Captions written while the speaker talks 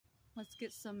let's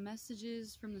get some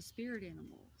messages from the spirit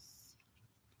animals.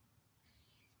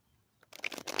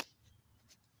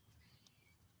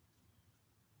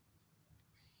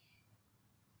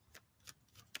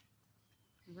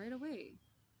 Right away,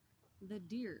 the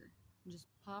deer just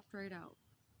popped right out.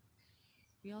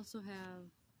 We also have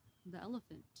the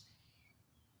elephant.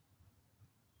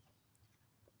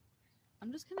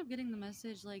 I'm just kind of getting the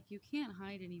message like you can't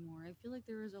hide anymore. I feel like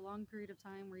there was a long period of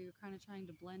time where you're kind of trying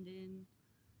to blend in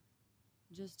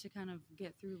just to kind of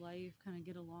get through life, kind of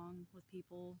get along with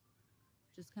people,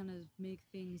 just kind of make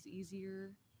things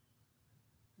easier.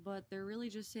 But they're really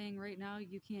just saying right now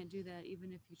you can't do that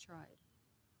even if you tried.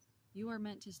 You are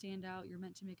meant to stand out. You're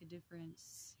meant to make a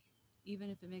difference, even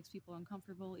if it makes people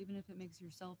uncomfortable, even if it makes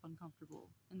yourself uncomfortable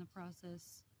in the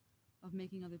process of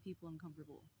making other people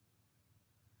uncomfortable.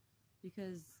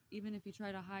 Because even if you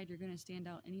try to hide, you're going to stand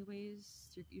out anyways.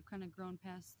 You've kind of grown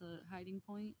past the hiding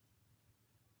point.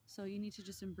 So you need to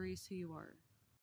just embrace who you are.